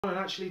And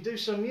actually do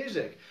some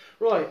music.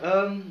 Right,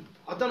 I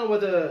don't know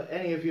whether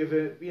any of you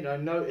have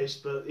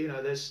noticed, but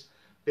there's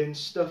been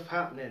stuff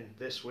happening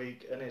this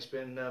week, and it's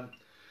been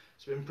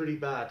pretty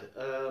bad.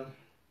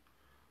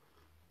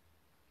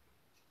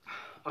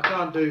 I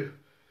can't do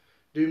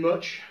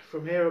much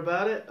from here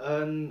about it,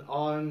 and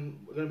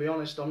I'm going to be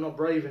honest, I'm not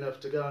brave enough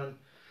to go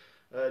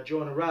and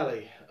join a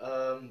rally.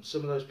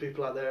 Some of those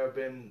people out there have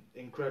been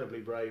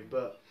incredibly brave,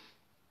 but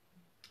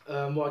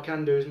what I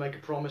can do is make a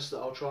promise that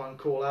I'll try and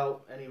call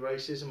out any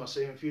racism I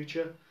see in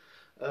future,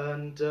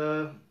 and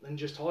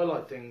just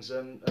highlight things.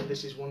 And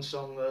this is one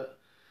song that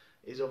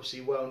is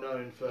obviously well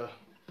known for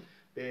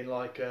being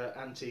like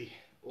anti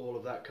all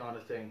of that kind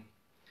of thing.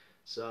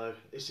 So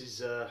this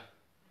is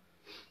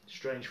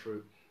Strange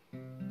Fruit.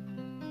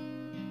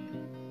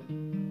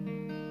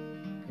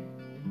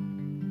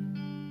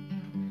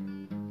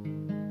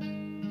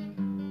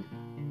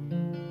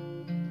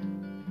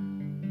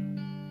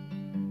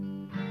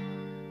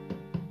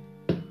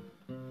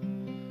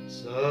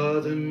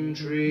 Southern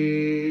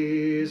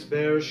trees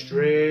bear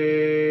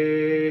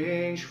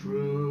strange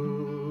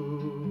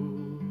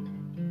fruit,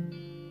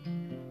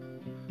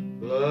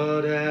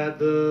 blood at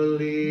the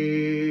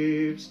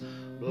leaves,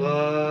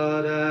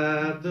 blood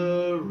at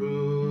the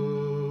root,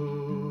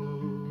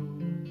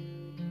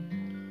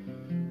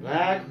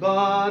 black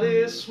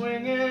bodies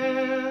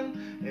swinging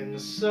in the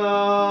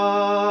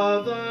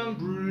southern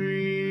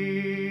breeze,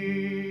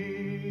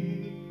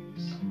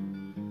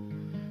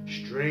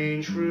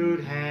 strange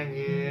fruit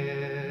hanging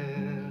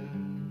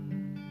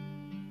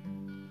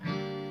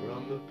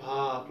from the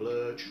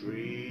poplar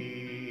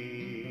trees.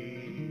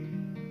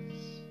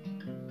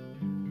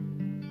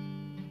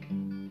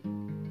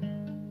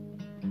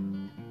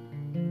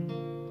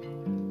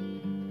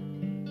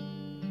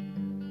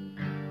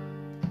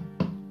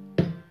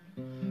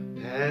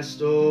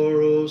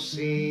 Pastoral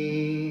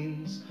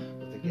scenes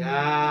of the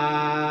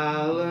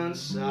gallant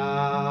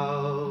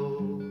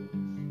South,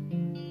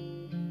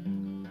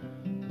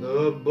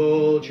 the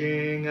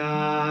bulging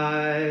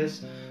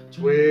eyes,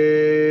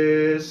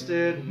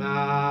 twisted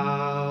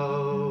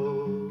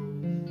mouth,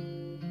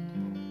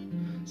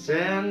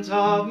 scent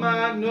of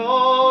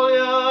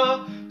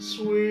magnolia,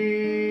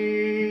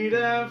 sweet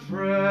and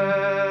fresh,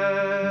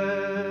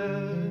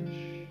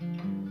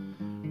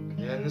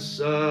 then the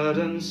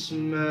sudden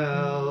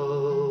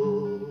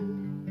smell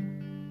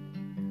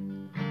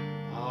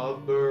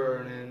of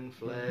burning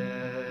flesh.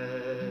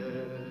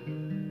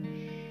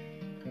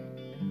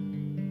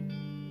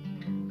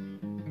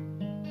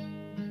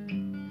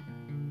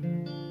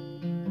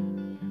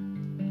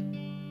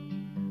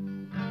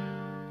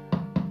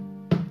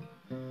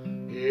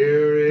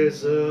 Here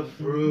is a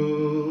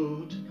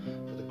fruit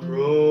for the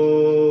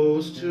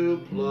crows to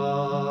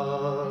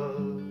pluck,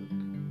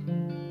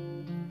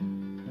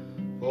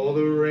 for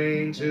the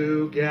rain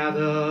to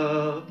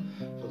gather,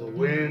 for the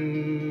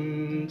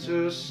wind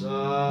to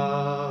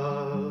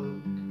suck,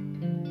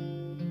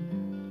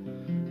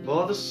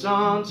 for the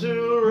sun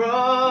to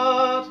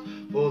rot,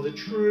 for the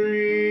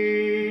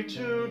tree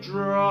to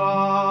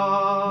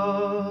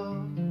drop.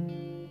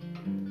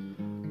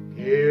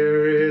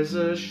 Here is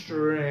a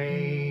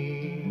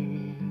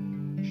strange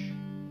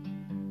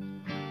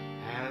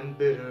and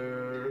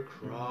bitter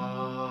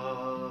crop.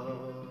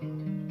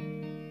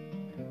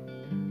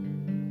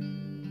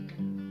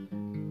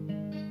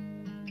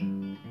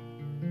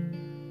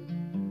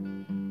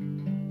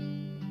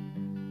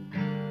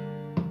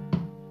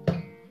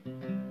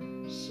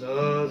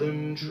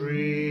 Southern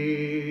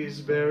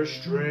trees bear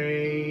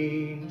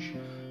strange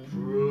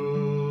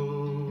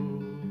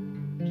fruit,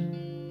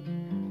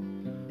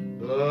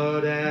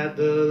 blood at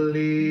the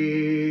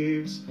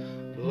leaves,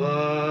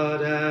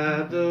 blood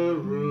at the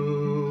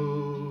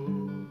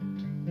root,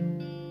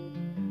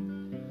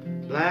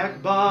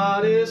 black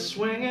bodies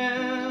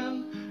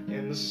swinging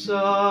in the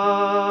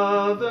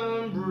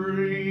southern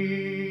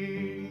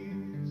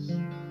breeze,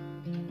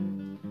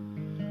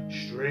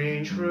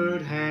 strange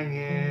fruit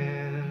hanging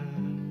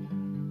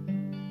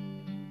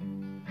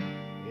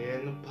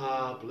in the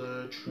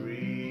poplar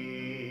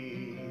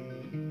trees.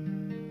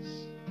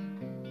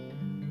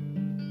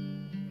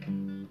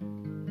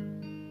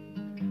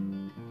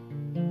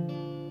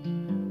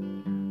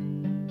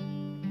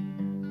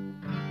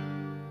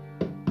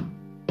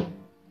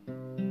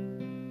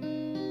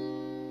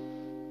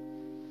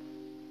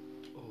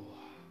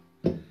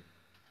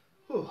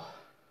 Oh.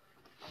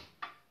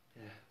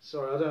 Yeah,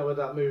 sorry, I don't know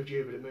whether that moved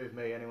you, but it moved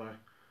me anyway.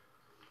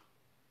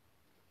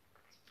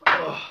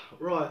 Oh,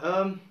 right,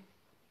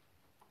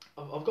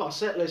 I've got a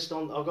set list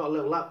on. I've got a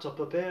little laptop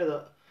up here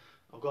that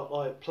I've got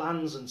like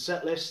plans and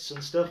set lists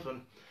and stuff,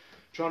 and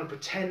trying to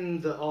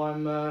pretend that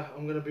I'm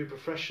going to be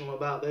professional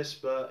about this,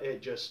 but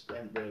it just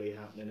ain't really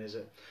happening, is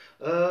it?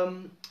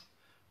 Right,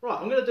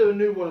 I'm going to do a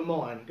new one of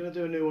mine.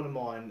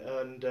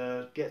 And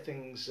get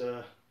things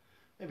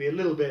maybe a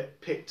little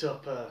bit picked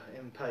up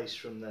in pace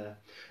from there.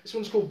 This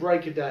one's called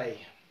Break a Day.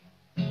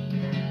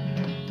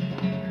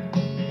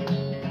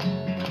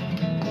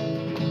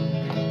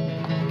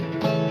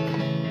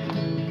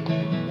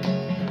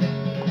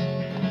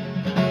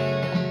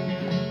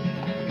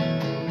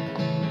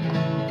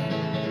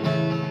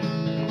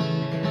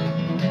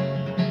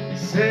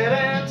 Set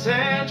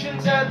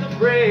intentions at the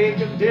break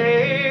of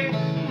day.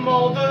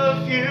 Mold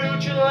the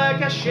future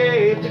like I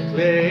shaped the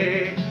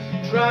clay.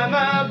 Try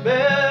my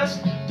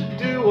best to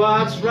do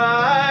what's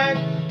right.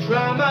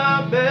 Try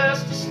my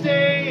best to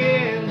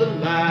stay in the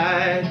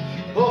light.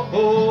 Ho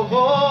ho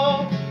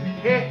ho,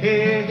 hey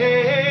hey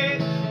hey.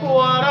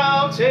 What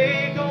I'll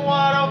take and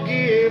what I'll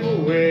give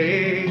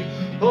away.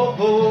 Ho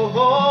ho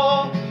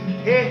ho,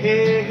 hey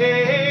hey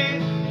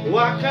hey.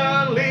 What I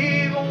can't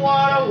leave and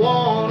what I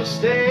wanna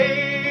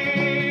stay.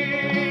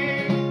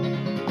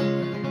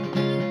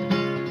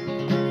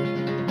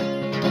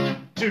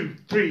 2,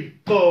 3,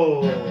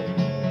 4.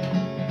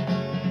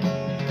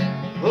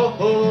 Ho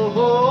ho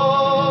ho,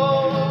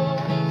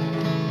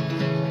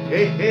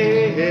 hey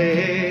hey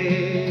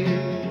hey.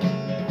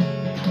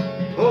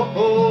 Ho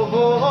ho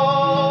ho,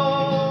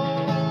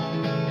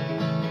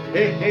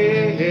 hey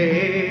hey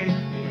hey.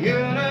 The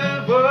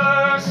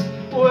universe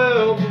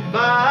will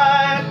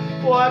provide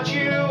what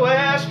you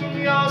ask from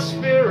your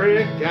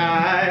spirit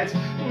guides.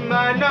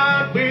 Might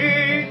not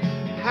be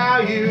how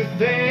you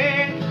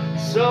think,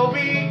 so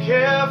be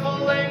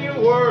careful in your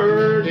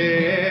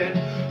wording.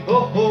 Ho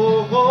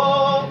ho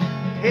ho,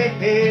 hey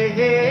hey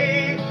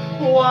hey.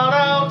 What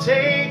I'll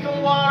take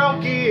and what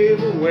I'll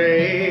give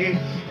away.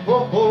 Ho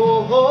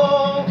ho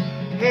ho,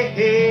 hey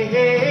hey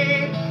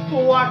hey.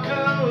 What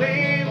can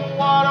leave and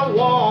what I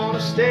wanna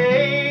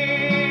stay.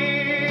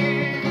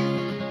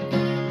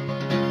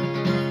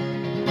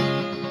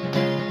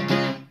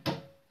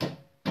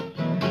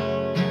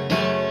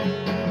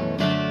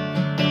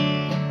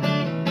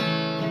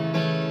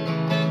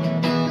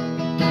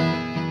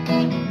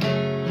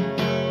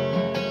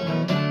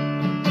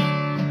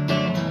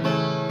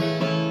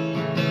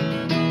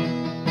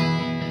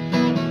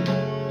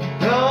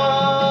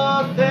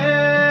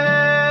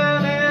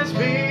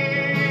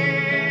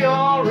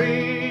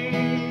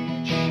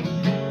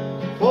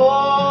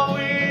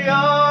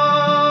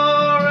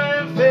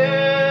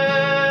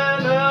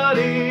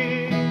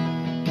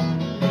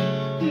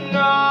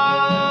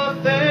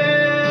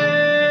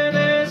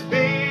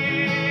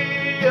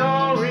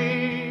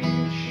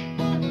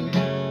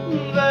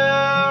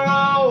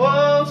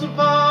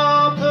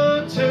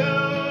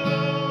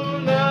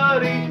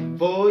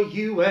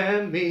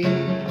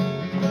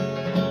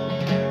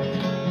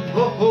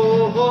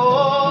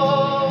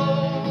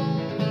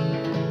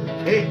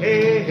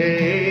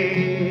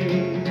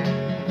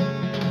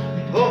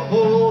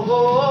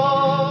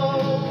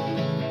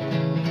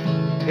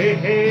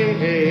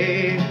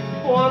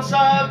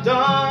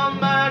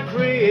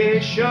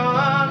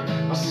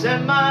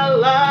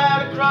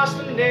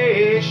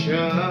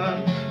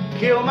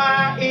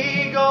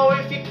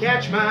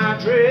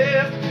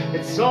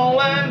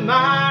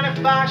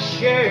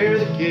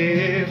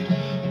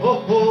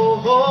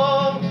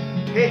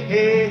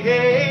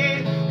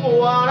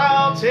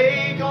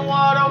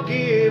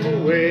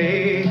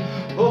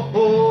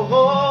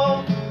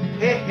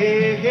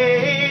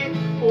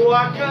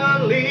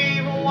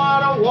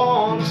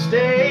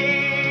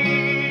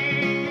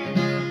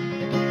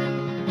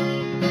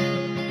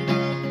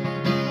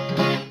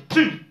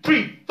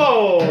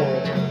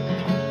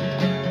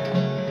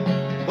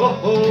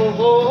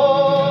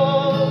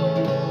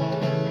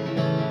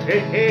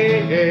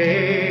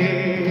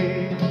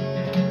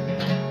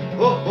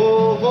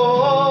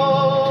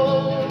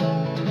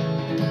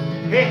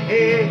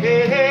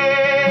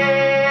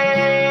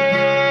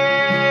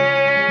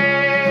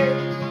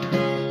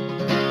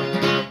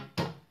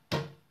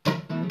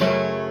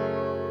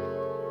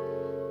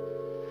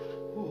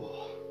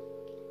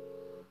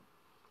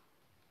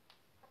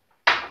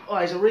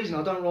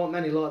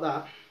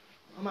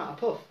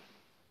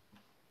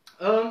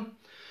 'em.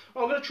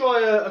 I'm going to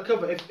try a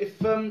cover.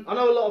 If I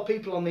know a lot of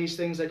people on these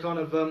things, they kind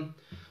of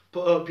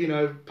put up, you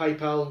know,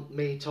 PayPal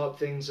me type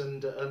things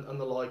and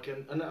the like,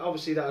 and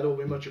obviously that'd all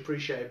be much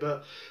appreciated.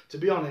 But to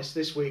be honest,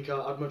 this week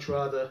I'd much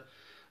rather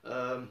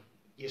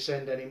you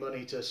send any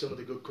money to some of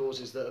the good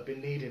causes that have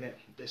been needing it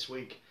this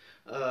week,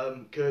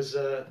 because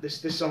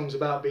this song's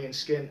about being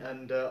skint,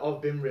 and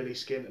I've been really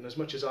skint, and as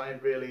much as I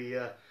ain't really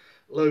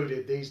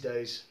loaded these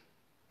days,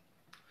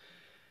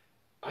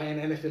 I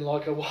ain't anything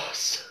like I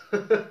was.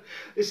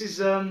 This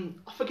is I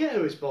forget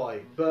who it's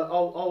by, but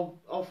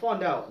I'll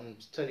find out and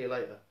tell you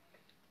later.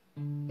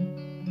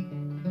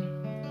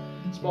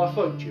 It's by a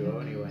folk duo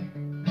anyway.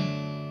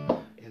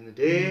 In the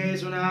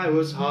days when I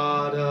was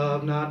hard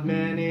up, not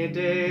many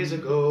days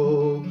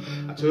ago,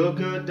 I took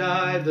a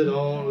dive that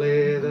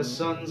only the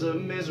sons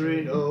of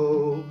misery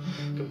know.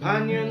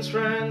 Companions,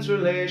 friends,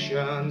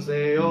 relations,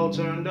 they all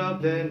turned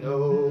up their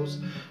nose,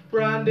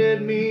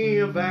 branded me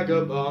a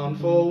vagabond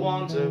for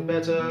want of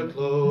better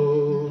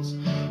clothes.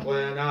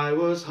 When I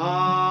was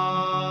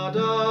hard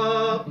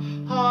up,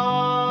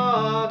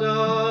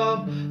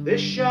 this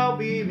shall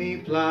be me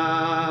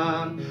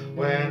plan.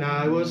 When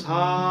I was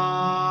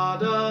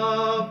hard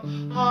up,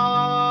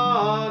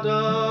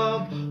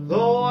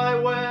 though I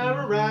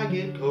wear a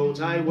ragged coat,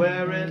 I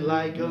wear it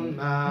like a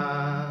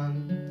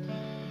man.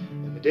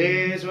 In the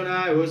days when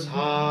I was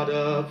hard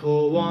up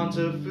for want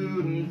of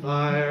food and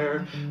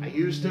fire, I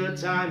used to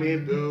tie me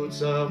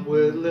boots up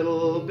with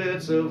little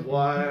bits of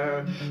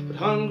wire. But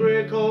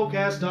hungry cold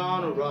cast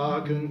on a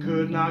rock and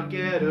could not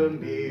get a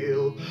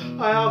meal,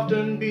 I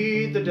often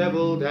beat the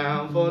devil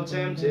down for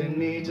tempting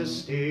me to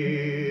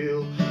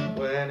steal.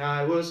 When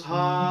I was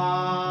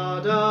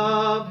hard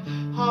up,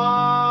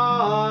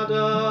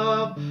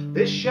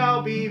 this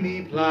shall be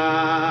me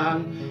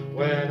plan.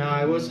 When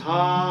I was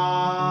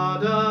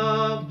hard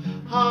up,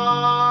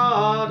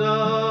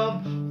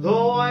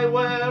 though I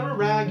wear a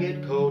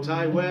ragged coat,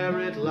 I wear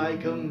it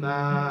like a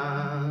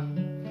man.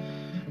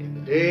 In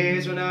the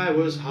days when I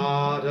was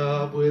hard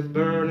up with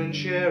burning,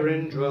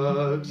 sharing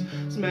drugs,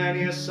 as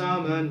many a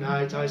summer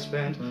night I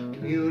spent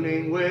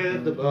communing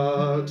with the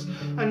bugs.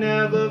 I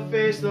never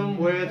faced them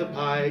with a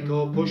pike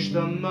or pushed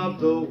them up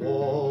the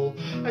wall.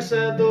 I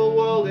said the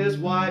world is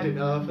wide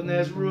enough and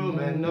there's room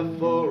enough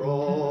for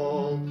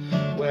all.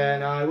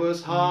 When I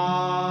was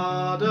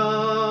hard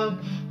up,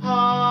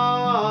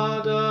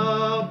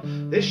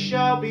 this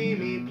shall be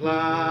me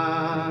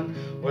plan.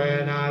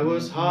 When I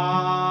was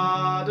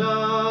hard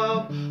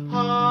up,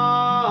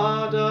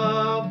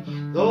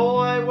 though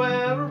I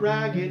wear a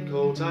ragged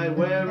coat, I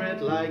wear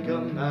it like a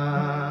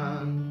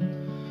man.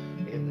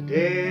 In the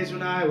days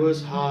when I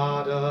was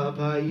hard up,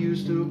 I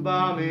used to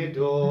bar my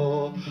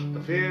door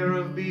for fear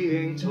of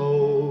being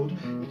told,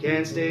 you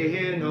can't stay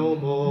here no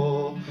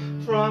more.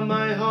 From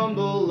my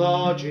humble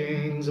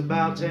lodgings,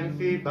 about 10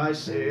 feet by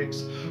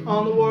 6,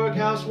 on the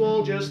workhouse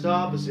wall just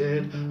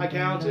opposite, I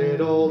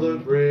counted all the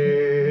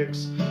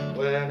bricks.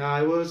 When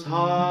I was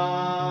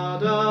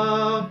hard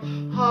up,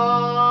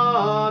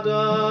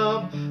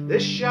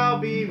 this shall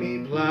be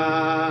me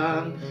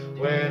plan.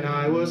 When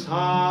I was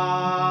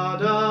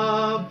hard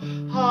up,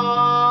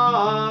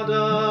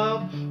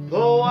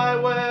 though I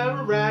wear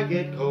a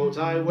ragged coat,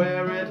 I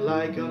wear it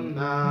like a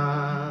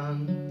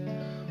man.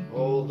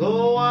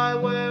 Although I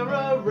wear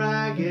a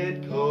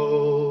ragged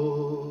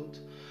coat,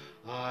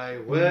 I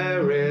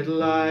wear it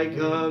like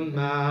a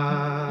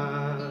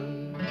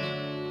man.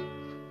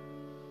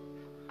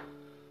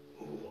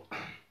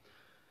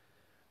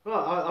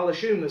 Well, I'll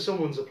assume that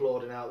someone's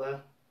applauding out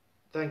there.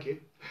 Thank you.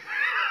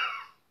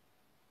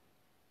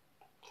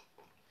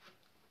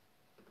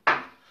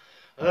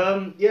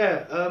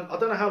 I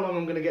don't know how long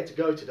I'm going to get to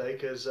go today,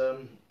 because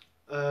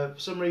for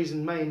some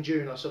reason May and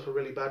June I suffer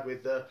really bad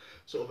with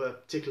sort of a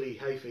tickly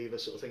hay fever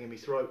sort of thing in my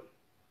throat.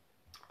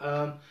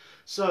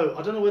 So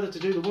I don't know whether to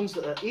do the ones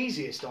that are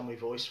easiest on my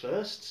voice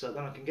first, so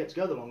then I can get to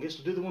go the longest,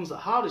 or do the ones that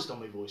are hardest on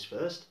my voice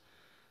first,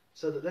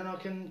 so that then I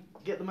can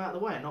get them out of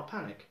the way and not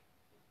panic.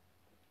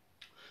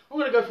 I'm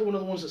going to go for one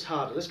of the ones that's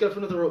harder. Let's go for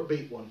another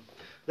upbeat one.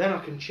 Then I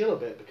can chill a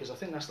bit, because I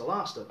think that's the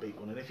last upbeat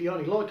one. And if you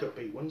only like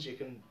upbeat ones, you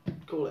can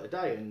call it a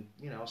day, and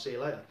I'll see you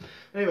later.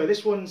 Anyway,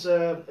 this one's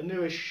a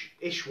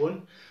newish-ish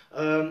one.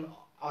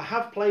 I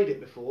have played it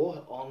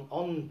before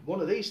on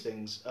one of these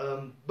things,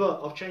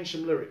 but I've changed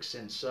some lyrics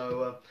since.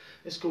 So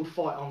it's called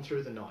 "Fight On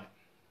Through the Night."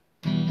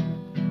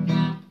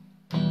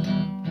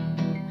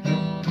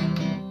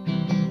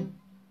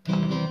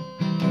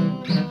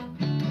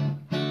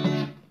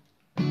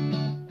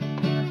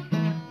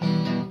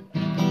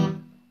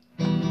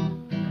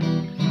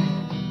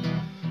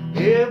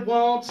 It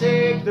won't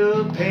take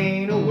the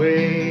pain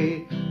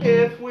away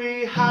if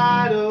we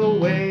hide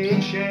away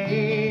in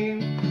shame.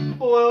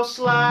 We'll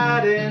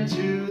slide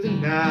into the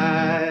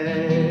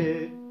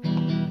night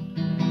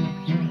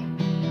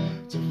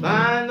to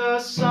find the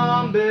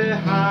sun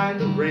behind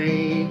the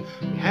rain.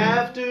 We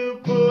have to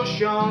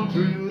push on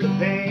through the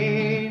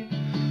pain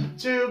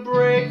to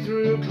break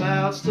through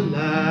clouds to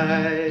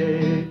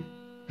light.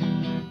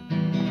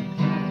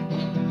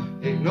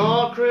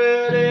 Ignore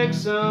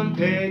critics and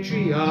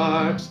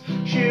patriarchs,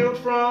 shield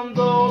from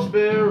those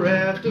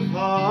bereft of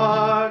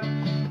heart,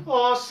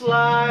 or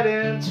slide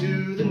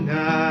into the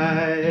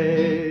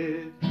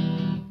night.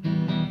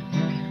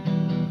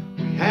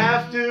 We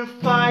have to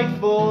fight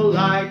for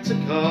light to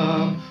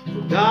come,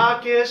 from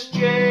darkest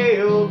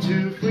jail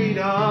to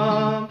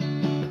freedom,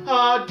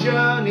 our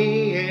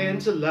journey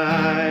into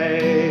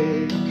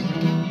light.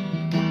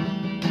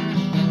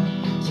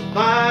 So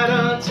fight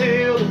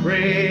until the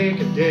break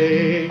of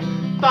day,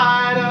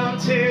 fight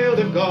until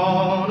they've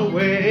gone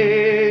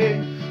away.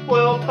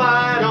 We'll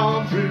fight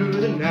on through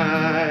the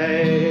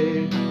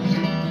night.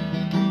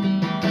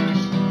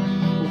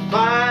 We'll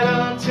fight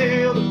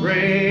until the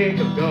break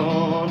of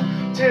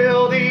dawn,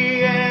 till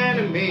the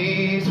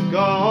enemies have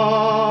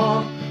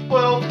gone.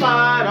 We'll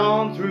fight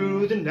on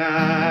through the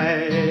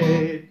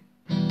night.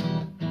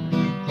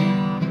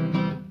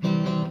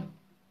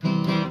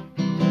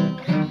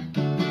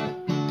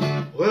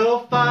 We'll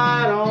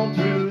fight on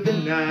through the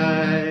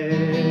night.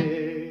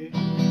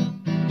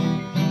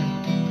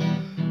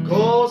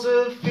 Calls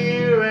of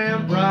fear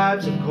and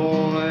bribes of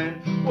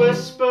coin,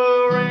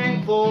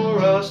 whispering for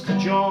us to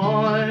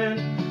join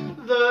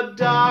the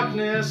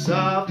darkness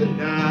of the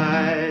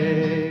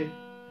night.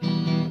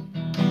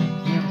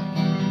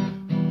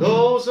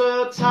 Those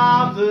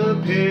atop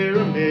the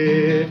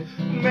pyramid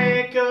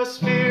make us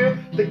fear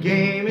the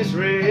game is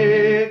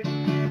rigged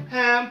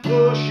and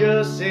push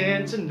us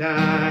in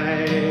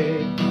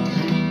tonight.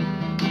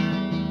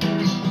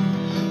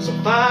 So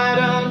fight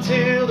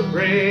until the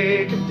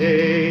break of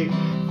day,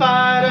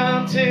 fight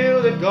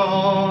until they've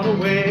gone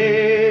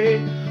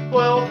away.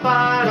 We'll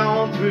fight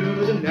on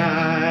through the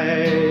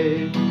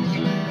night.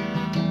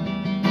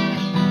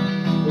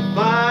 We'll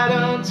fight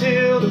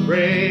until the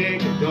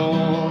break of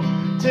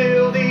dawn,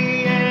 till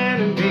the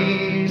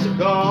enemies are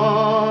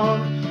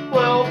gone.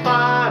 We'll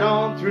fight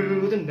on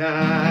through the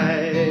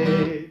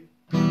night.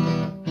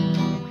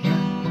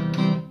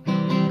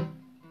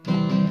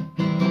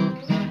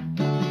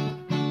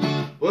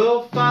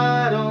 We'll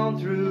fight on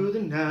through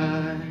the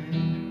night.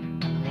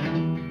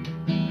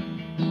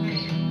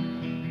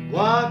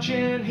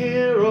 Watching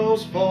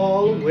heroes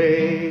fall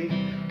away,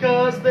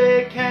 'cause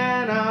they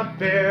cannot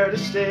bear to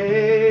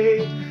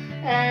stay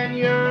and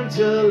yearn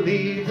to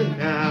leave the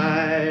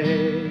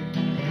night.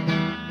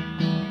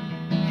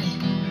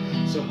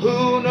 So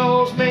who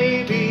knows,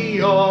 maybe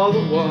you're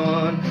the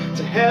one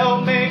to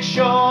help make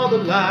sure the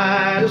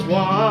light is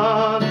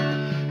won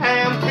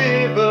and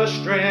give us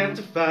strength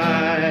to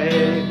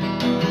fight.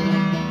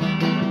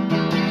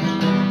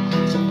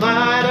 So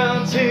fight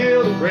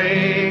until the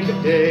break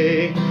of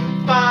day,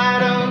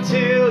 fight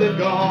until they've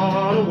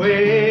gone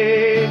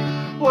away.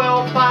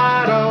 We'll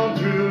fight on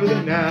through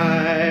the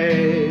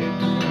night.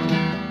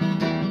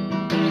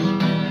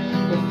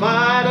 We'll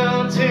fight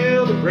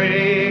until the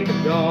break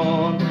of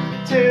dawn,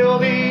 till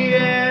the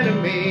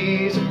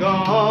enemies are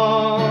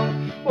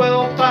gone.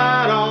 We'll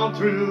fight on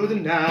through the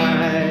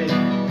night.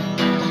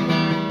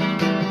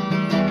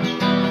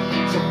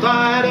 So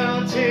fight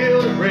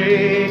until the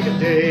break of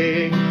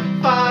day,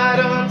 fight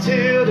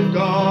until they've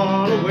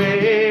gone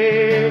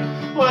away.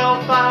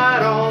 We'll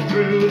fight on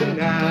through the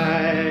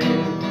night.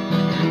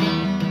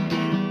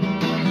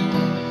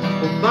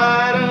 We'll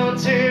fight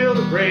until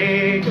the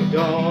break of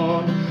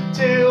dawn,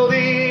 till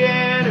the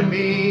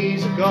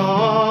enemies are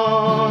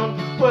gone.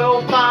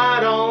 We'll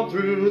fight on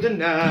through the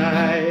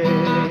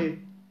night.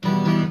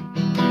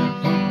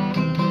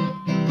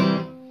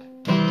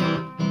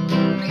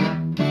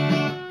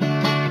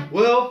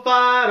 We'll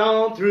fight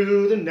on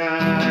through the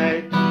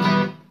night.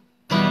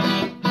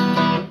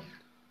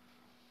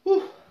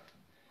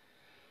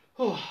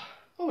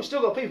 Oh, we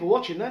still got people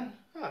watching then.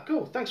 Ah,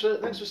 cool. Thanks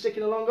for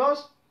sticking along,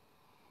 guys.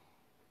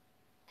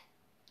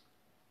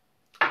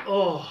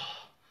 Oh,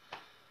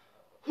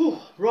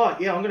 right.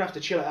 Yeah, I'm gonna have to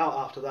chill it out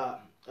after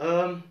that.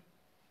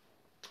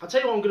 I'll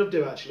tell you what I'm gonna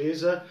do actually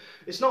is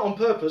it's not on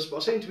purpose, but I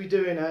seem to be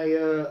doing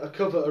a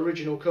cover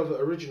original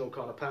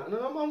kind of pattern,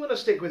 and I'm gonna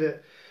stick with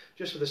it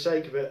just for the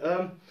sake of it.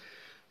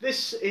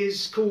 This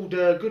is called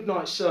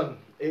Goodnight Sun.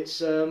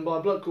 It's by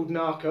a bloke called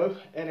Nahko,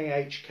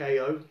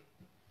 Nahko.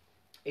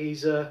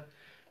 He's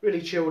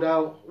really chilled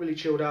out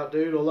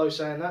dude, although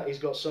saying that, he's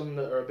got some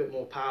that are a bit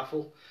more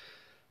powerful.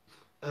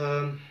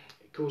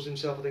 He calls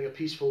himself, I think, a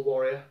peaceful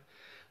warrior.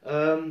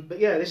 But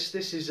yeah, this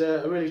is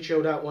a really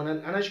chilled out one,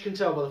 and as you can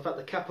tell by the fact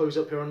the capo's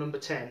up here on number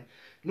 10,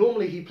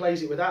 normally he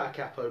plays it without a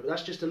capo, but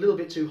that's just a little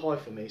bit too high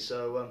for me,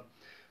 so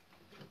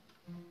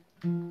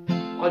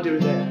I do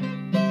it there.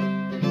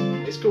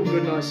 It's called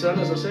Goodnight Sun,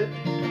 as I said.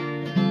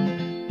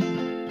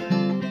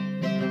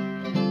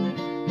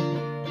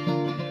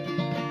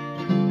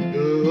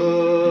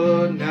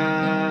 Good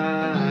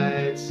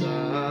night,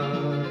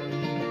 sun.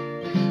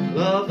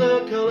 Love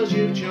the colours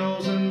you've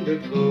chosen to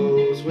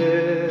close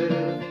with.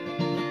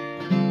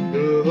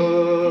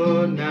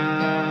 Good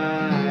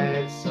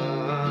night,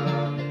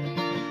 sun.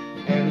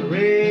 And the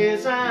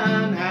rays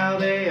and how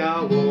they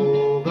are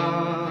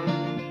woven,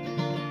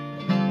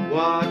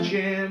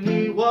 watching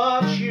me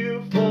watch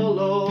you fall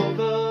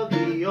over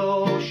the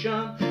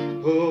ocean,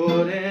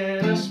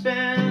 putting a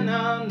spin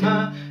on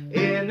my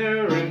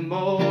inner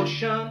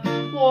emotion,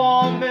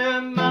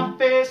 warming my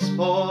face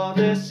for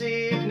this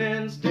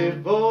evening's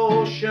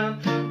devotion.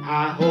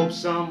 I hope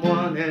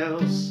someone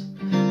else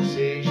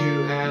sees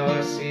you how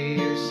I see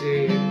you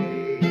see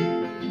me.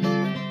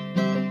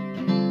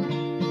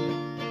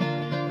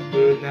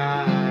 Good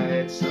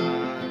night,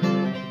 sun.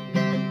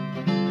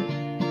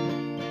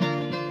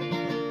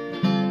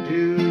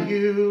 Do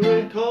you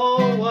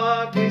recall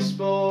what we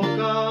spoke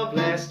of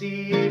last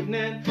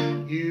evening?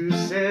 You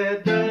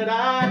said that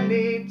I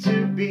need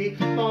to be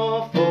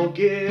more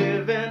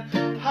forgiving.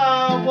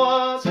 I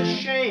was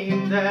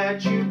ashamed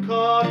that you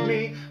caught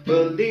me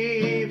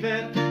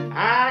believing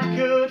I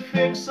could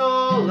fix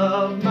all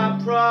of my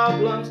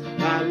problems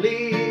by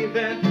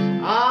leaving.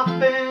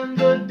 Off in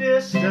the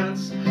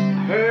distance,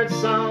 I heard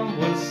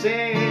someone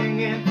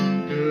singing,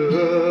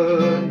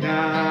 good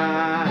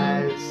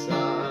night,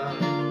 sun.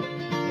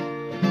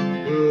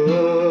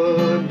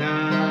 Good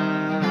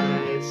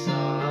night,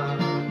 sun.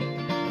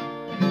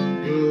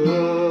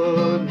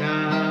 Good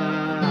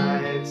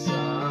night,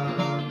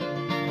 sun.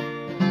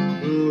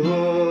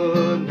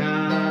 Good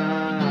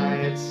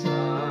night,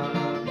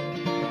 sun.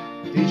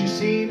 Did you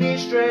see me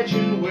stretch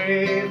and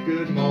wave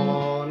good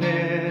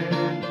morning?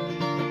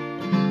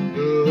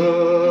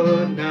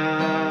 Good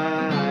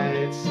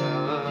night,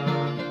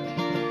 sun.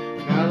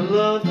 I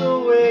love the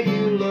way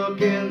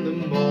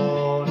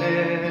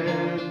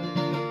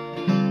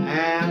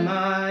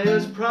I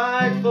as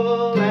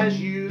prideful as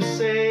you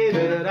say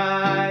that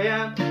I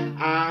am?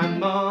 I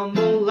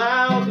mumble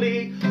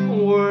loudly,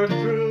 work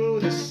through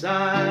the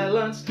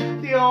silence.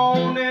 The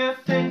only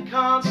thing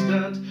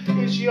constant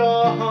is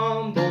your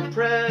humble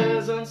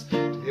presence.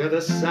 To the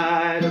other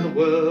side of the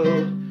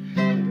world,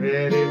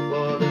 ready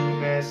for the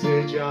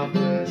message of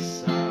the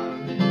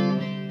sun.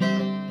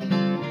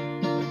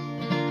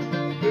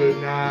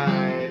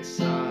 Goodnight,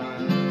 sun.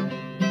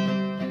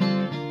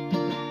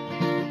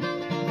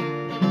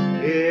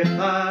 If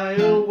I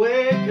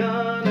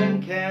awaken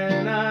and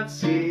cannot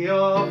see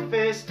your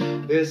face,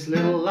 this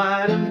little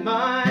light of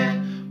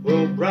mine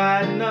will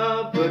brighten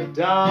up a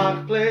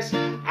dark place.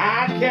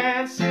 I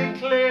can't see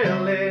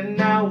clearly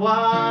now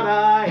what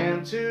I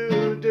am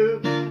to do.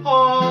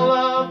 All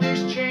of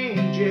these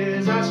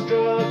changes I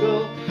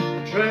struggle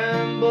and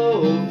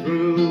tremble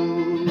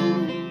through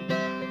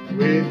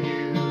with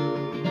you.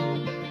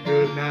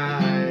 Good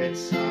night,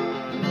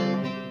 sun.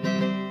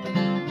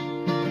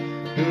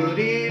 Good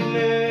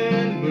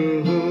evening,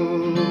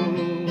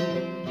 moon.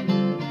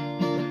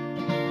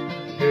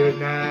 Good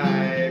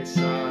night,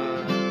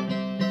 sun.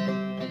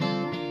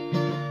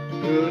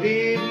 Good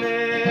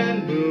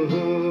evening,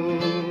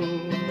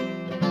 moon.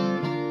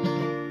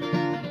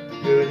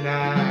 Good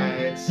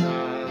night,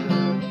 sun.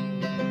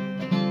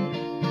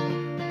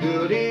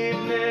 Good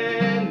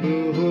evening,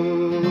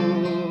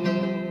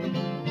 moon.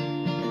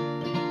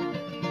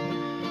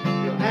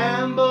 Your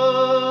amber,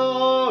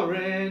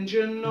 orange,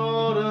 and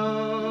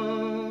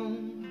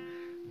autumn,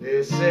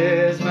 this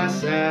is my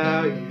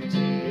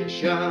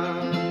salutation.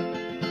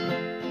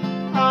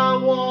 I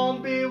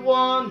won't be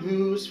one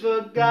who's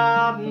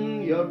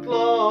forgotten your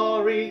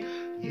glory.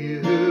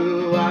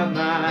 You are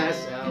my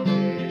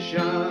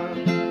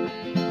salvation.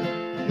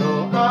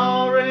 Your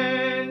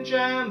orange,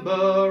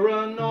 amber,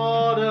 and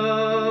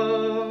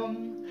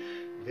autumn,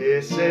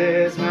 this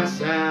is my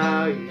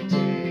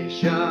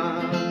salutation.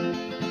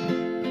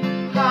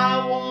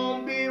 I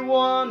won't be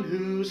one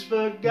who's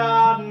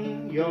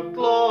forgotten your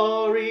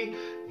glory.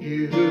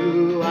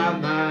 You are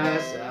my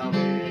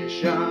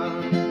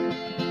salvation.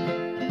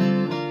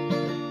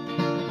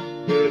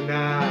 Good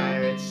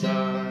night,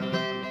 sun.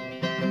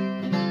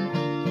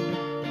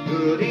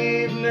 Good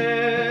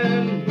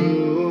evening,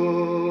 moon.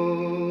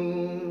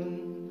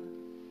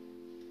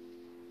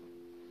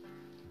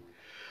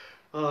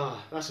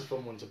 Ah, that's a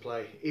fun one to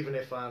play, even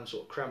if I'm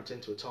sort of cramped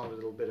into a tiny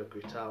little bit of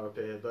guitar up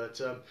here. But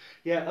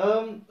yeah,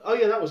 oh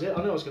yeah, that was it.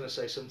 I know I was going to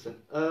say something.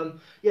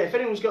 Yeah, if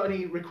anyone's got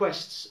any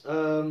requests,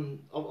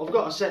 I've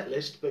got a set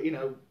list, but you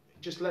know,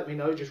 just let me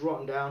know. Just write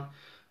them down.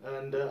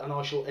 And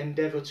I shall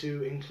endeavour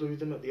to include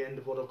them at the end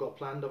of what I've got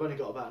planned. I've only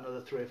got about another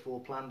 3 or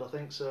 4 planned, I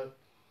think. So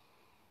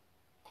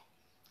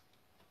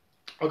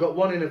I got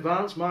one in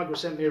advance. Margaret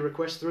sent me a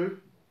request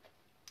through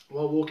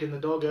while walking the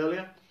dog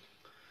earlier.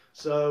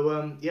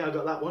 So yeah, I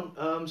got that one.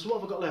 So what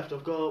have I got left?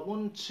 I've got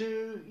 1,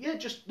 2, yeah,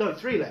 just no,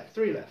 3 left.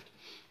 3 left.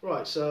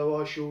 Right. So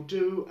I shall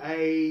do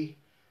a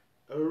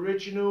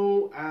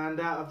original, and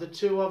out of the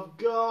 2 I've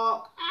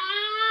got,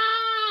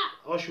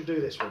 I shall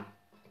do this one.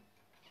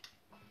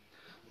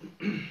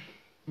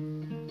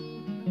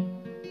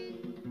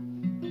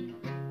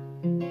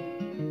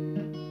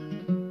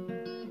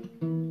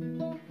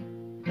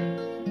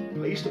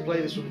 I used to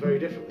play this one very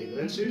differently, but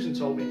then Susan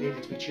told me it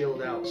needed to be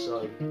chilled out,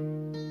 so.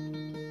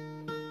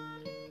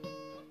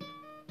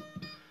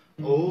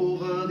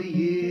 Over the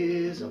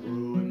years I've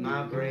ruined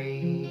my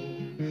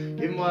brain,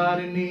 given what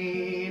it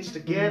needs to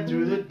get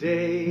through the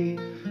day.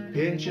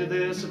 Pinch of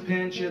this, a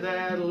pinch of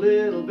that, a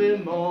little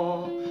bit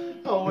more.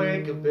 I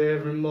wake up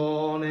every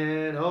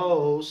morning,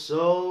 oh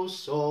so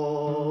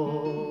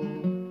sore,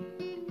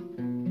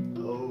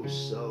 oh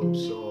so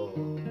sore.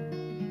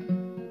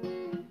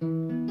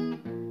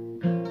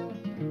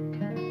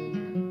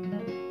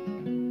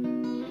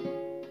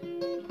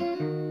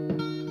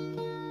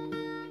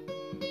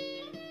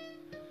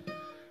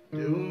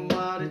 Doing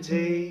what it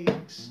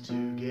takes to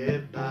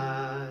get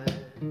by,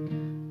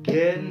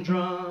 getting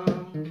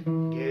drunk,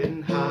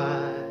 getting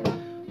high,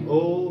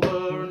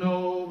 over and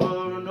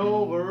over and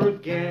over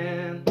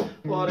again,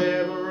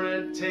 whatever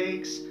it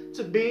takes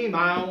to be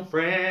my own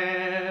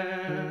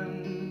friend.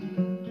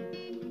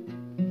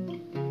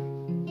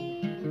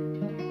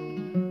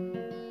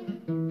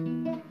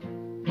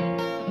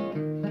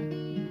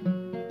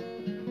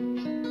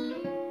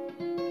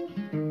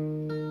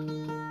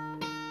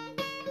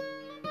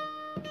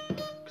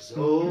 'Cause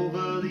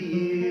over the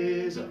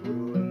years I've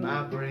ruined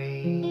my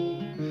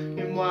brain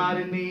and what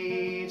it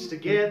needs to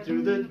get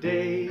through the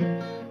day.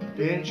 A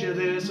pinch of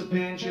this, a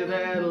pinch of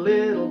that, a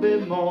little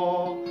bit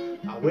more.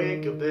 I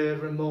wake up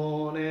every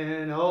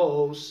morning,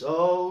 oh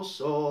so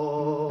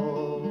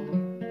sore,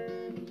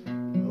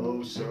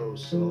 oh so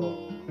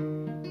sore.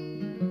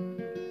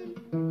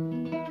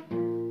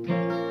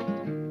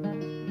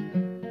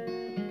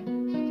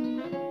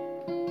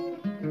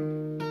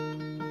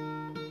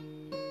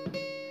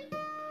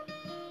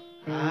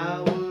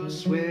 I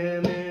was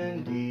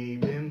swimming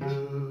deep in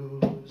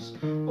booze,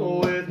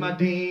 with my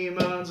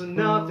demons and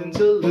nothing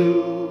to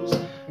lose.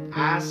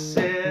 I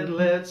said,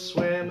 let's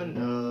swim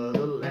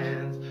another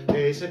length.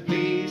 They said,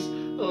 please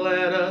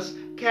let us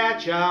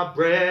catch our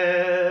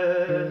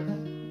breath.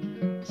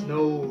 There's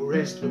no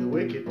rest for the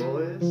wicked,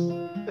 boys.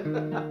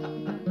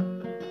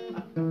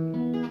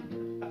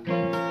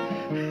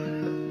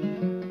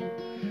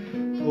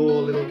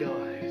 Poor little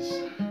guys.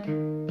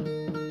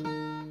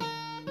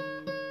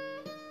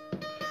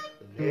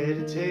 The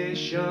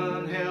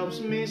meditation helps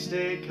me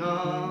stay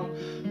calm.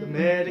 The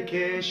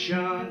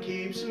medication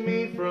keeps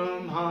me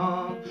from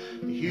harm.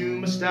 The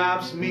humour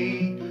stops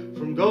me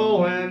from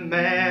going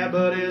mad.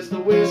 But it's the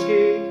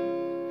whiskey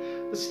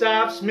that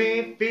stops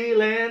me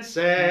feeling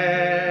sad.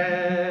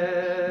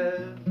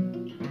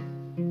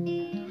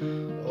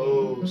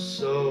 Oh,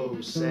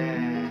 so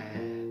sad.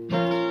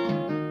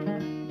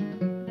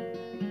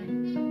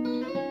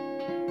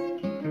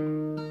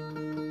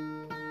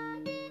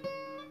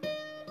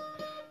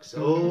 'Cause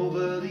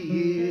over the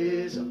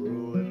years I've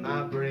ruined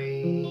my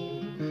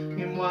brain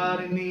in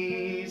what it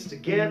needs to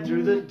get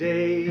through the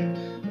day. A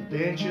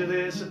pinch of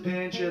this, a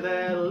pinch of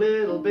that, a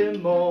little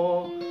bit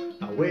more.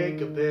 I wake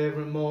up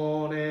every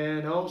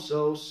morning oh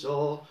so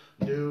sore.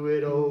 Do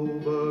it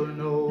over and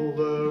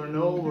over and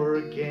over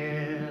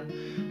again.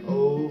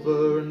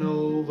 Over and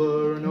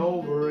over and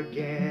over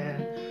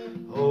again.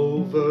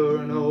 Over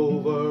and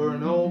over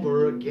and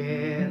over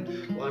again.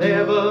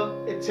 Whatever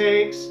it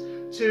takes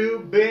to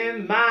be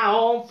my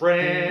own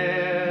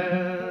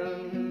friend.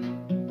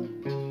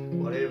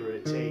 Whatever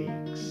it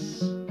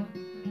takes.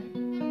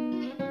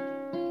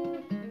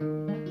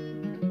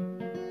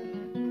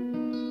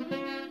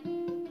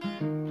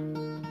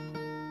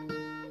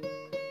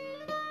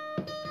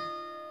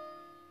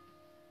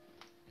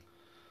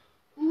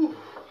 Whew.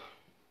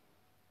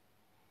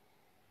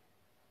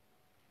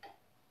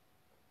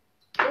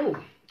 Oh,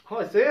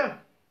 hi Thea.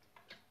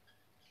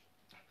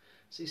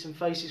 See some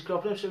faces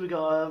cropping up. So we've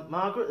got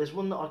Margaret. There's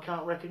one that I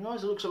can't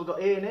recognise. It looks like we've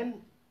got Ian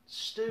in.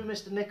 Stu,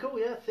 Mr. Nickel,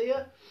 yeah,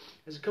 Thea.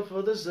 There's a couple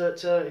of others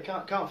that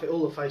can't fit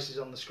all the faces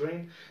on the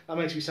screen. That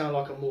makes me sound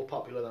like I'm more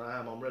popular than I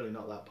am. I'm really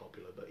not that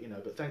popular, but you know.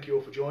 But thank you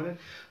all for joining.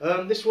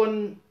 This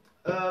one,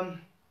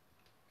 I'm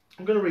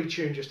going to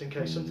retune just in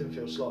case something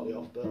feels slightly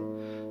off. But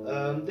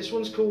this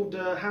one's called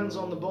Hands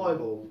on the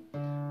Bible,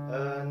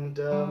 and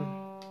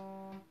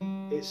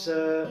it's.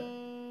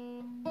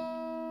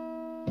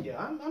 Yeah,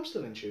 I'm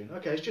still in tune.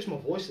 Okay, it's just my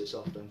voice that's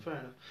off then, fair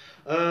enough.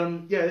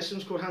 Yeah, this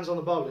one's called Hands on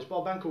the Bible. It's by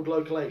a band called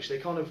Local H.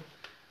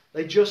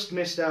 They just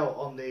missed out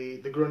on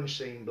the grunge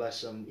scene, bless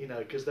them, you know,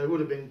 because they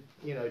would have been,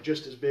 you know,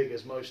 just as big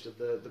as most of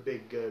the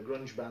big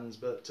grunge bands,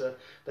 but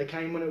they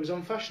came when it was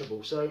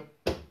unfashionable. So,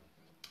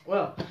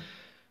 well,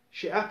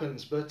 shit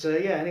happens. But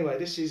yeah, anyway,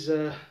 this is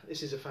a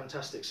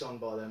fantastic song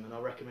by them, and I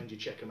recommend you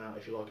check them out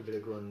if you like a bit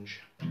of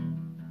grunge.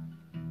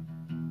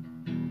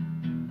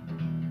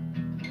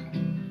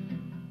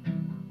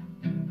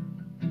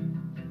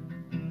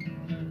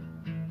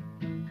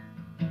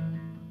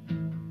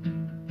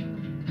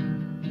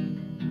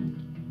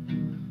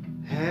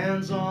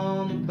 Hands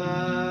on the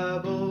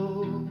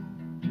Bible,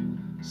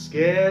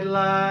 scared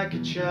like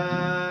a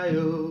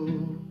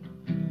child.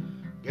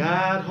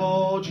 God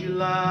holds you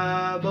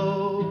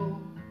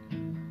liable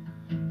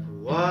for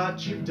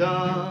what you've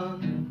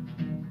done.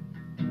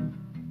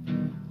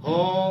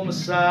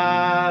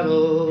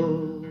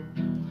 Homicidal,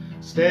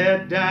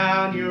 stare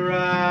down your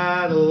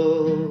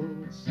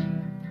idols.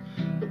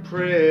 The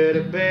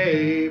pretty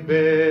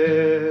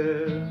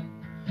baby,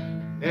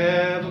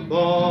 never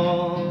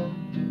born.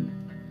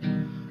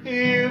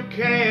 You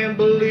can't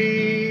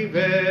believe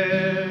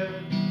it,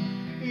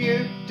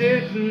 you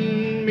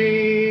didn't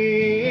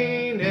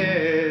mean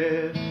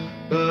it,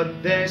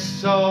 but they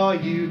saw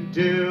you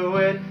do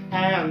it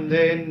and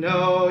they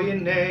know your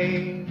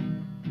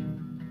name.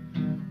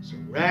 So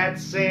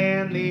rats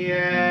in the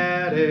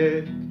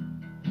attic,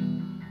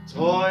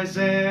 toys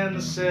in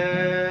the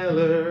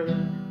cellar.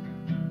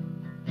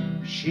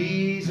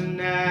 She's an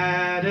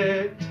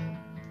addict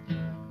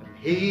and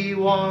he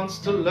wants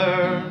to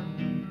learn.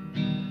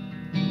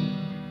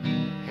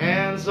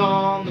 Hands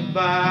on the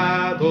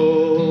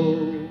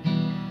Bible,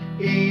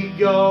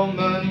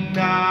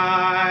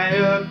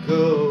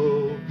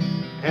 egomaniacal,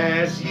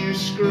 as you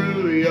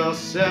screw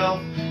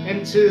yourself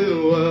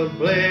into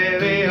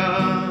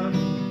oblivion.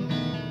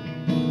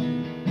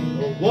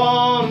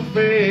 One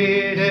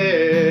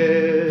faded,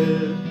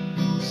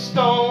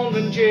 stoned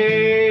and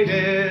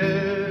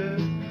jaded,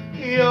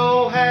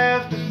 you'll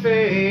have to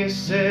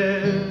face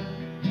it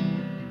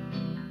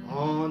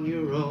on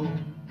your own.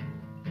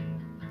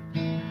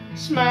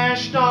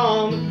 Smashed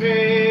on the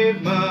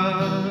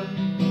pavement,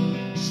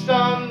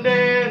 stunned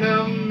in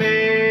amazement,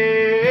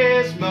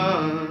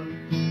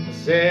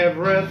 as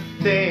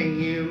everything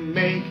you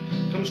make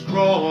comes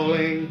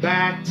crawling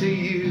back to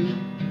you.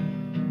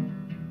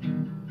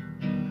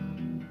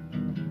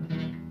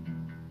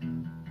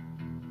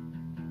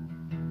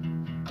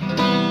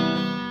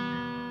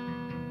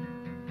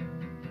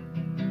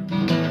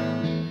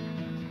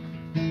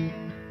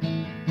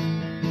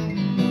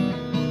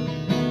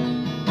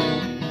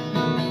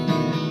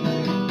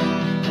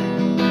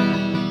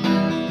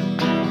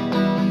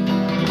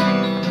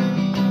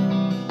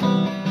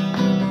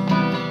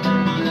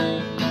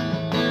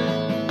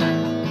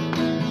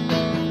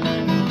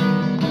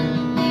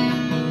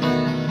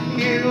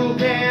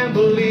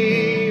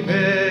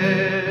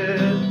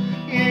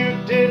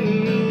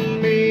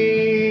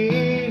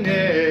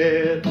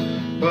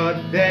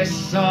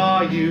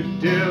 you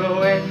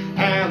do it,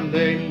 and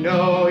they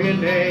know your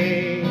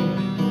name.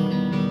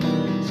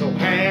 So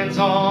hands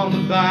on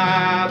the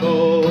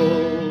Bible,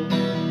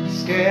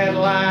 scared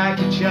like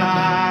a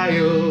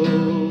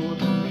child.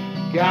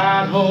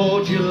 God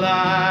holds you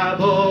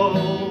liable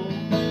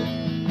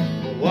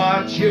for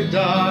what you've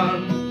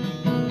done.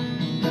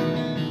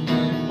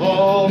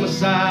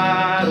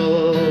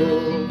 Homicidal,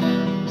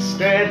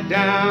 stare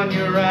down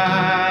your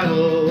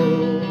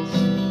idols.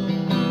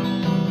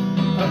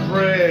 A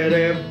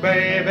pretty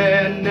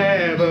baby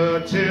never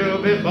to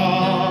be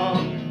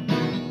born.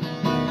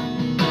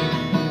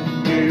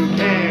 You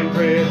can't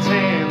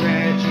pretend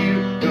that you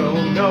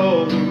don't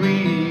know the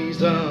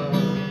reason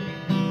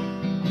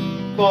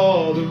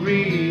for the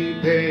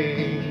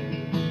reaping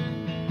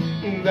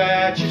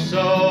that you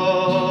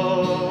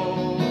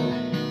sow.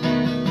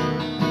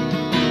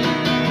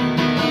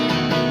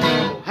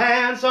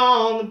 Hands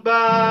on the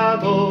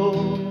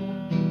Bible,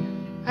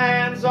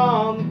 hands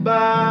on the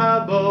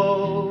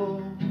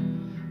Bible,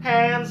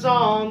 hands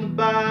on the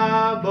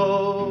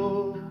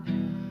Bible,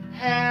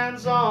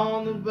 hands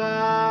on the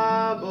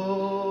Bible,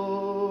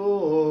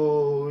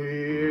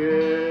 yeah.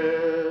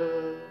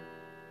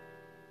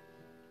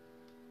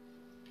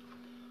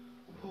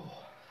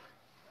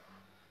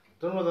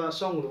 Don't know whether that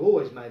song would have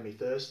always made me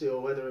thirsty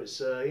or whether it's,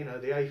 you know,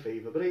 the hay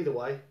fever, but either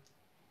way.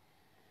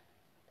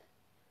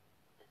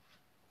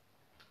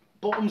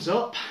 Bottoms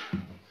up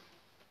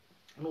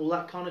and all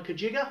that kind of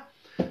kajigger.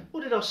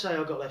 What did I say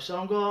I got left? So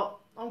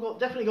I've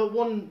definitely got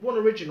one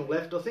original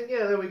left. I think,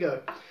 yeah, there we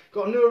go.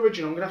 Got a new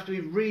original. I'm gonna have to be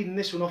reading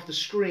this one off the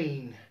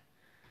screen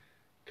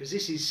because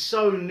this is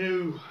so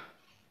new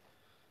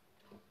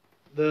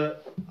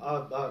that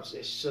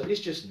it's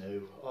just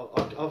new.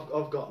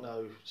 I've got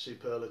no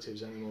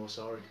superlatives anymore.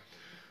 Sorry.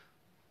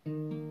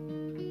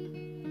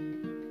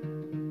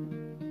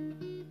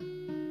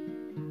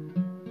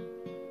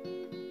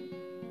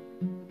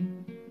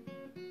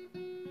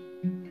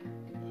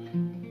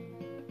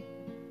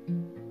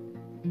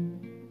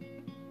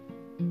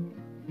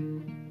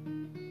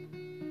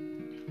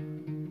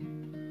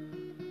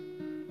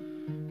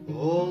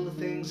 All the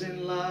things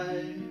in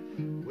life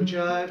which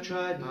I've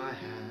tried my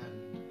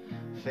hand,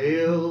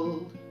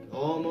 failed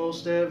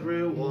almost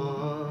every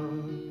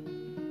one.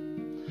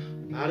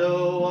 No matter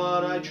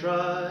what I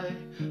try,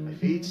 my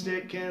feet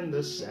stick in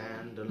the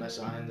sand unless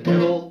I'm the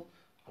devil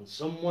on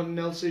someone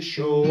else's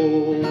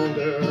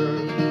shoulder.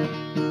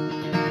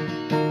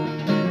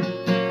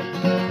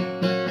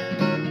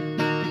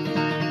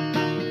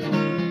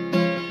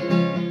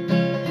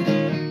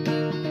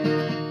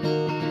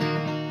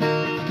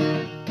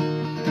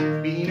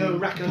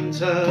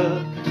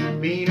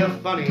 Been a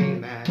funny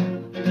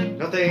man,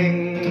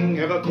 nothing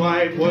ever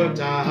quite worked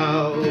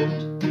out.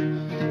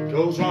 It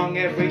goes wrong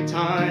every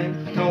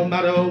time, no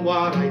matter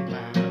what I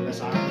plan,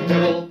 unless I'm the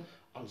devil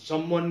on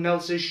someone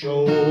else's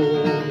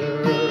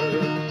shoulder.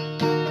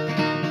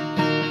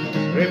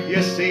 If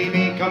you see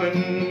me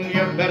coming,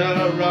 you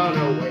better run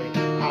away.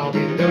 I'll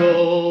be the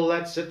devil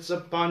that sits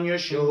upon your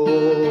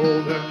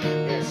shoulder.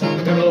 Yes, I'm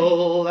the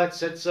devil that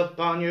sits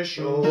upon your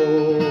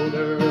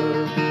shoulder.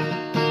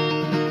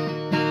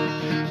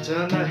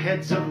 Turn the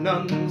heads of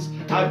nuns,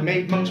 I've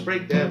made monks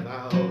break their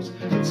vows.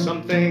 It's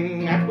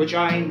something at which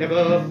I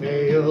never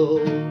fail.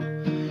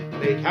 I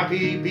make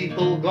happy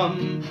people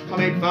glum, I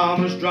make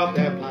farmers drop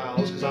their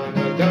plows, 'cause I'm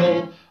the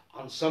devil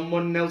on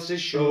someone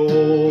else's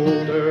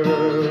shoulder.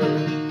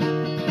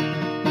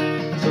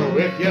 So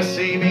if you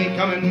see me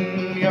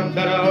coming, you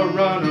better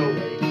run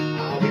away.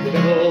 I'll be the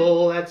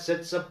devil that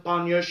sits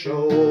upon your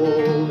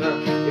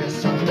shoulder.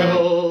 Yes, I'm the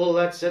devil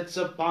that sits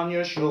upon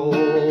your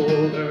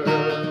shoulder.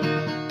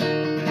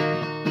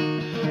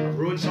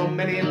 So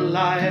many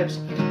lives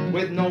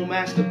with no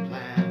master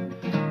plan.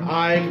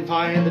 I can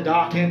find the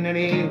dark in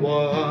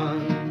anyone.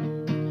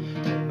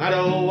 No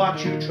matter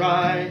what you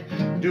try,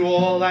 do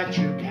all that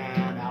you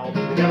can. I'll be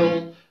the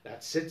devil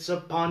that sits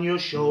upon your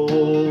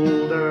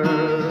shoulder.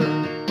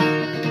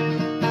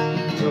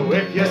 So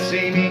if you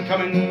see me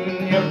coming,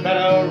 you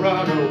better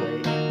run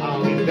away.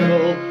 I'll be the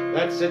devil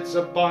that sits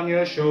upon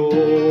your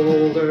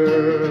shoulder.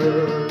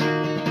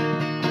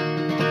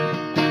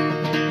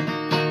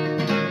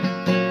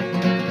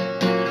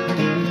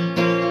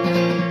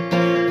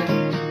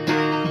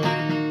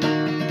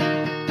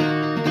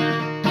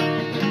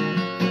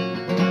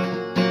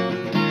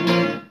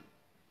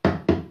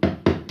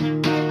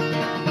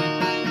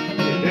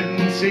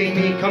 See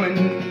me coming,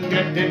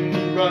 you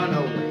didn't run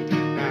away.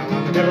 Now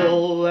I'm the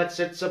devil that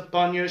sits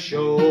upon your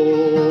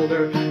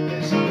shoulder.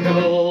 Yes, I'm the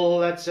devil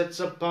that sits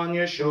upon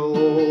your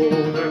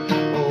shoulder.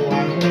 Oh,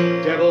 I'm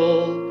the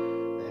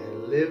devil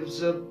that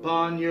lives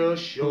upon your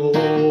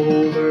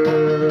shoulder.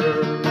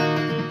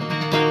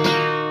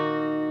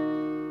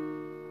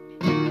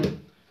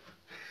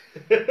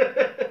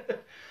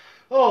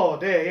 Oh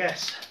dear,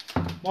 yes.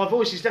 My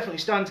voice is definitely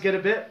starting to get a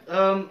bit.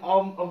 I've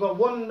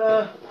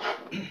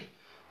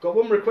got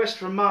one request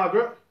from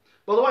Margaret.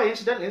 By the way,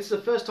 incidentally, it's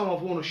the first time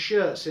I've worn a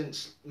shirt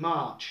since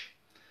March.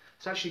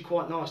 It's actually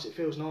quite nice. It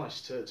feels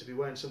nice to be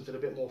wearing something a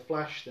bit more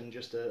flash than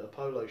just a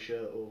polo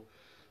shirt or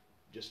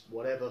just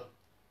whatever.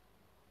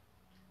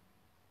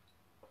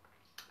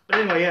 But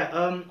anyway, yeah,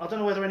 I don't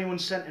know whether anyone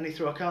sent any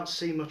through. I can't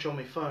see much on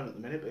my phone at the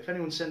minute, but if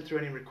anyone sent through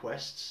any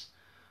requests,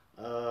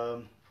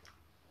 no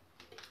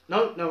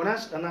one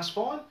has, and that's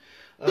fine,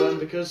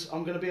 because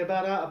I'm going to be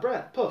about out of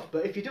breath. Puff.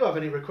 But if you do have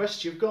any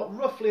requests, you've got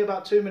roughly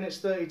about 2 minutes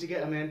 30 to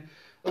get them in.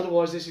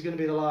 Otherwise, this is going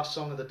to be the last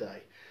song of the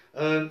day.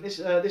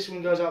 This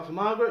one goes out for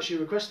Margaret. She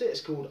requested it.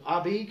 It's called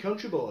I Be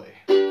Country Boy.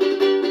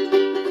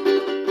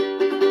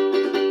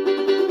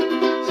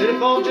 City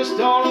folk just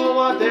don't know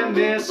what they're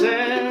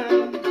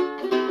missing.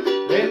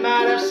 They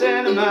might have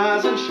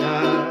cinemas and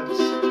shots,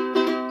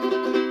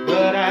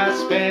 but I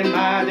spend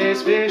my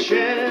days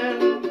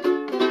fishing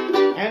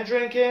and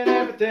drinking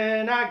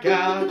everything I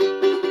got.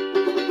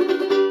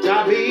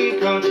 I be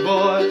country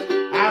boy,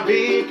 I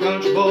be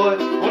country boy.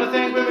 Wanna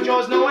think with my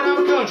joys knowing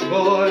I'm a country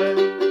boy.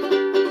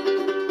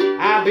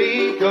 I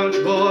be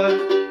country boy,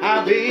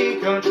 I be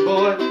country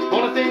boy.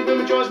 Wanna think with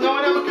my joys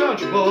knowing I'm a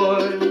country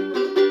boy.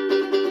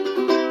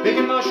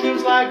 Picking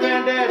mushrooms like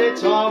Granddaddy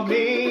taught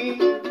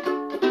me.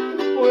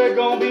 We're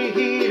gonna be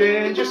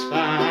eating just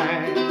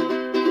fine.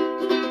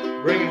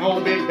 Bringing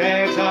home big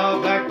bags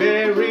of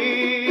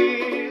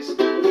blackberries.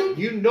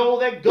 You know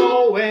they're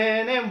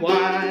going in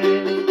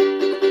wine.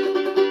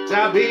 'Cause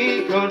I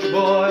be country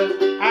boy,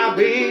 I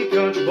be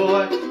country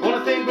boy.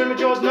 Wanna think with my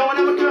joys knowing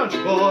I'm a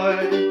country boy.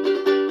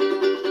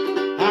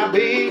 I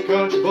be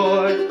country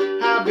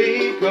boy, I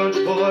be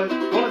country boy.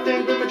 Wanna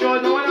think with my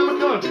joys knowing I'm a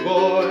country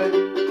boy.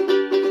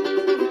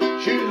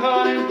 Shooting,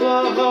 hunting,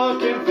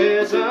 plucking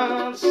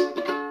pheasants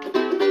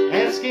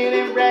and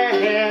skinning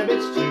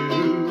rabbits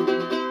too.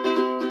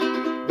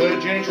 The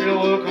gentry to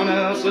work on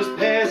us as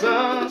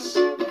peasants,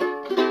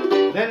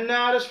 they're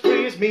not as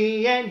free as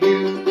me and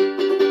you.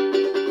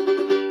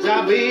 'Cause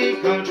I be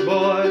country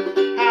boy,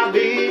 I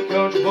be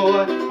country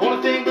boy.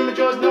 Wanna think with my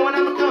joys knowing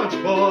I'm a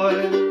country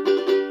boy.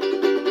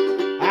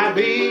 I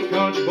be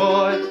country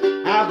boy,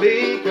 I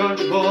be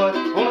country boy.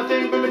 Wanna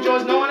think with my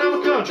joys knowing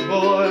I'm a country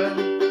boy.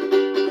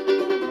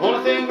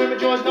 Wanna think with my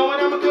joys knowing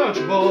I'm a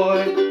country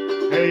boy.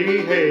 Hey,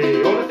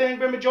 hey, wanna think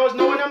with my joys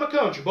knowing I'm a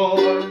country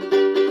boy.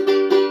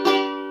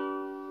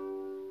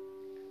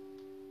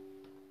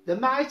 The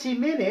Mighty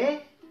Minnie.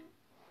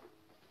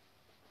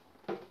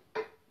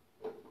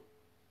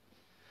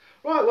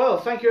 Right, well,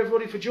 thank you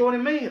everybody for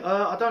joining me.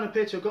 I don't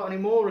appear to have got any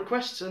more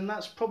requests, and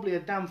that's probably a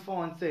damn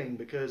fine thing,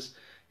 because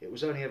it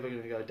was only ever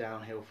going to go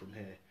downhill from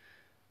here.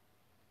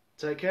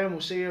 Take care, and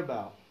we'll see you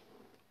about.